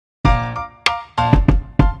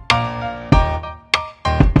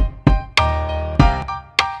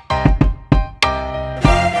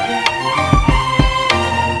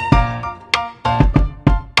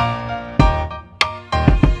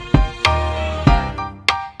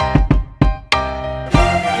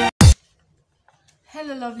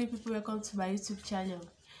Hello lovely people, welcome to my YouTube channel.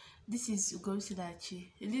 This is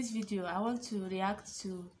Ugomsinachi. In this video I want to react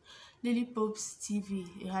to Lily Pope's TV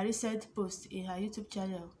in her recent post in her YouTube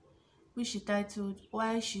channel, which she titled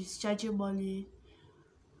 "Why She's Charging Money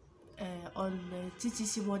on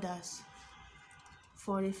TTC mothers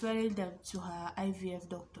for referring them to her IVF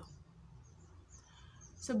doctor."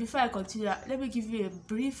 So before I continue, let me give you a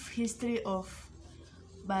brief history of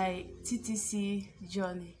my TTC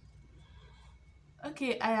journey.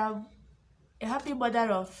 Okay, I am a happy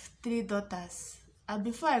mother of 3 daughters, and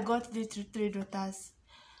before I got the three daughters,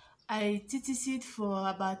 I TTC'd for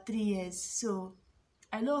about 3 years. So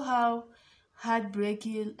I know how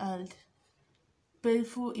heartbreaking and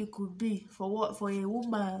painful it could be for a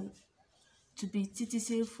woman to be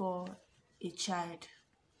TTCing for a child.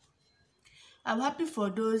 I'm happy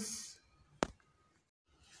for those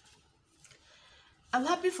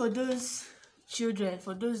children,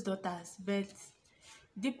 for those daughters, but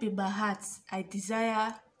deep in my heart I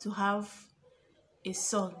desire to have a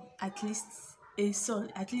son, at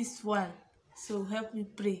least one. So help me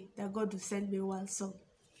pray that God will send me one son.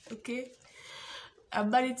 Okay, I'm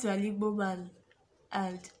married to an Igbo man,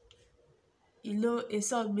 and a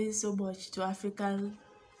son means so much to African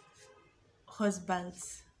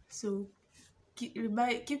husbands. So keep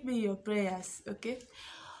me in your prayers.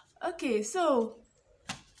 Okay, so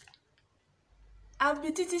I've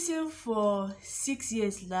been TTCing for 6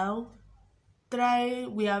 years now.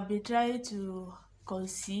 We have been trying to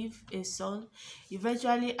conceive a son.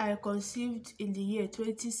 Eventually I conceived in the year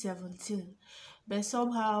 2017, but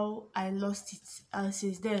somehow I lost it, and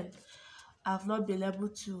since then I've not been able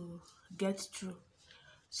to get through.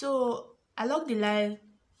 So along the line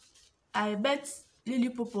I met Lily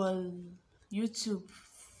Pope on YouTube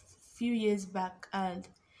few years back, and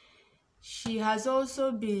she has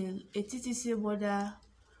also been a TTC mother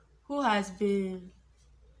who has been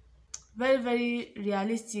very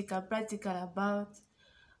realistic and practical about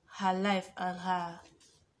her life and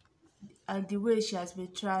the way she has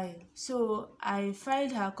been trying. So I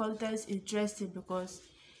find her contents interesting because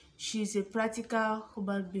she's a practical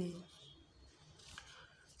human being.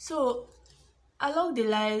 So along the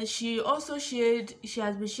line, she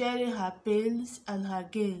has been sharing her pains and her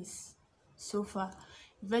gains so far.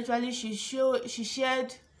 Eventually she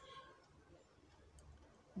shared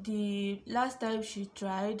the last time she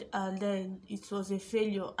tried, and then it was a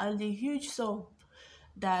failure, and the huge sum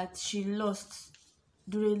that she lost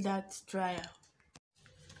during that trial.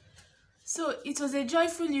 So it was a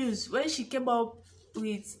joyful news when she came up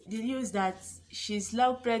with the news that she's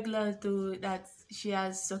now pregnant, that she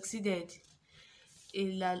has succeeded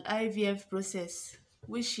in an IVF process,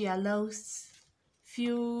 which she announced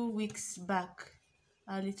few weeks back.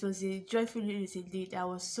 And it was a joyful news indeed. I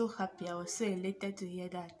was so happy, I was so elated to hear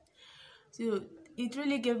that. So it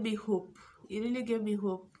really gave me hope.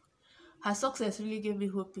 Her success really gave me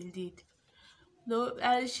hope indeed. No,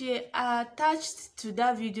 and she attached to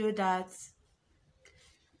that video that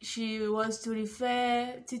she wants to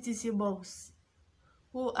refer TTC moms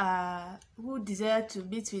who desire to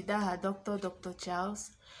meet with her doctor, Dr.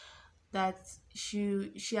 Charles, that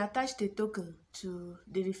she attached a token to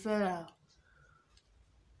the referral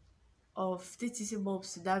of TTC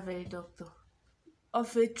moms to that very doctor.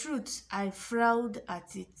 Of a truth, I frowned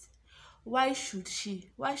at it. Why should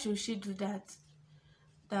she do that?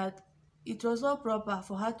 That it was not proper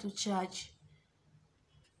for her to charge.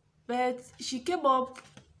 But she came up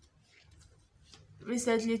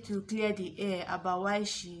recently to clear the air about why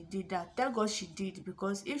she did that. Thank God she did,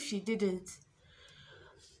 because if she didn't,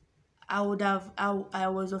 I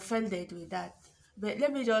was offended with that. But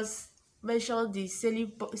let me just mention the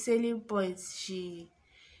selling points she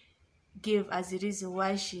gave as the reason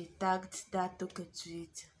why she tagged that token to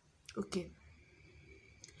it. Okay.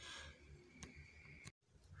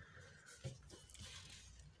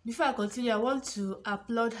 Before I continue, I want to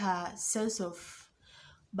applaud her sense of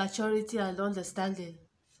maturity and understanding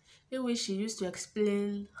in which she used to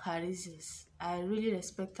explain her reasons. I really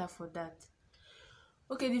respect her for that.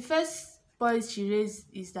 Okay, the first point she raised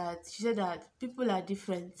is that she said that people are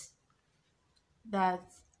different,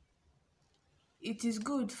 that it is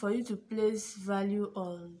good for you to place value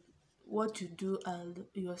on what you do and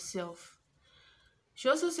yourself. She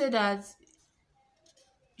also said that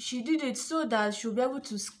she did it so that she'll be able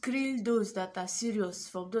to screen those that are serious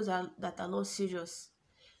from those that are not serious.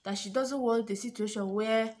 That she doesn't want a situation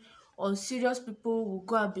where unserious people will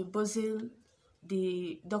go and be buzzing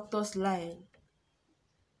the doctor's line.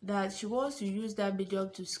 That she wants to use that medium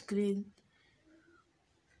to screen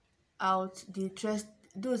out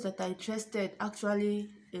those that are interested actually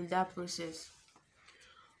in that process.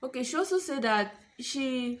 Okay, she also said that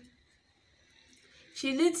she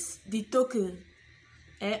needs the token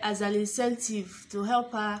as an incentive to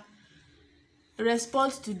help her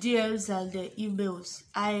respond to DMs and emails.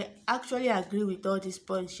 I actually agree with all these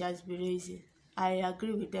points she has been raising. I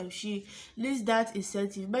agree with them. She needs that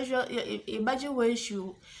incentive. Imagine when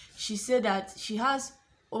she said that she has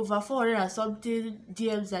over 400 and something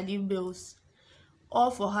DMs and emails all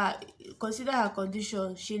for her. Consider her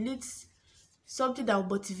condition. She needs something that will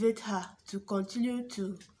motivate her to continue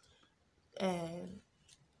to uh,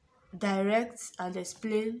 direct and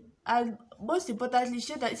explain. And most importantly,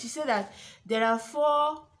 she said that there are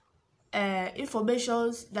four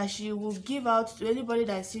informations that she will give out to anybody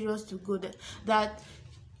that is serious to go there. That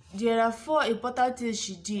there are four important things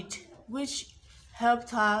she did which helped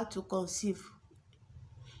her to conceive,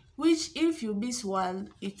 which if you miss one,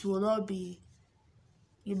 you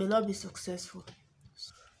may not be successful.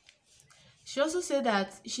 She also said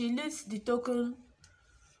that she needs the token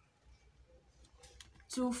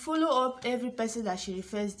to follow up every person that she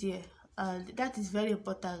refers there, and that is very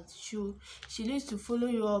important. She needs to follow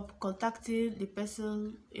you up, contacting the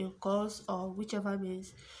person in course or whichever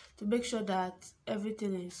means, to make sure that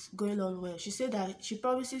everything is going on well. She said that she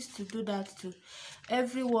promises to do that to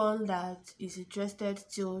everyone that is interested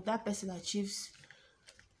till that person achieves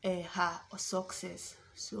her success.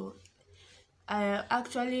 So I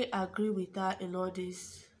actually agree with her in all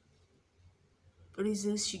these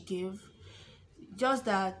reasons she gave. Just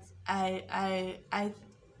that I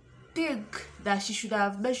think that she should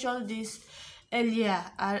have mentioned this earlier,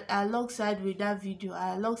 alongside with that video,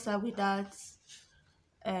 alongside with that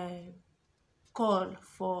uh, call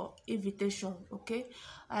for invitation. Okay,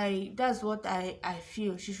 that's what I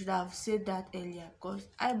feel. She should have said that earlier, because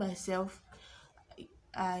I myself,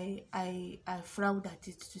 I frowned at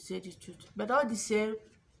it, to say the truth. But all the same,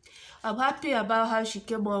 I'm happy about how she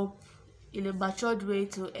came up in a matured way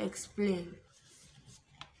to explain.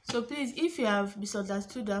 So please, if you have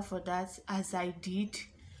misunderstood her for that, as I did,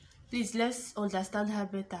 please, let's understand her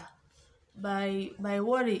better. My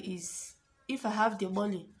worry is, if I have the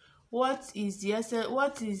money, what is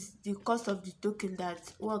the cost of the token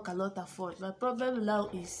that one cannot afford? My problem now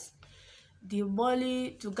is the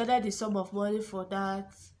money, to gather the sum of money for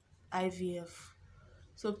that IVF.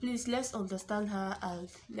 So please, let's understand her and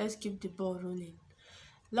let's keep the ball rolling.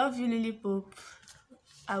 Love you, Lily Pope.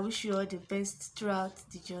 I wish you all the best throughout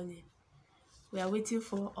the journey. We are waiting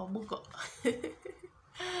for Omugo.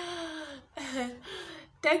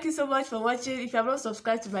 Thank you so much for watching. If you have not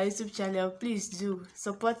subscribed to my YouTube channel, please do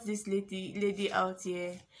support this lady out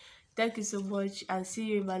here. Thank you so much, and see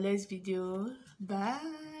you in my next video.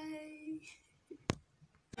 Bye.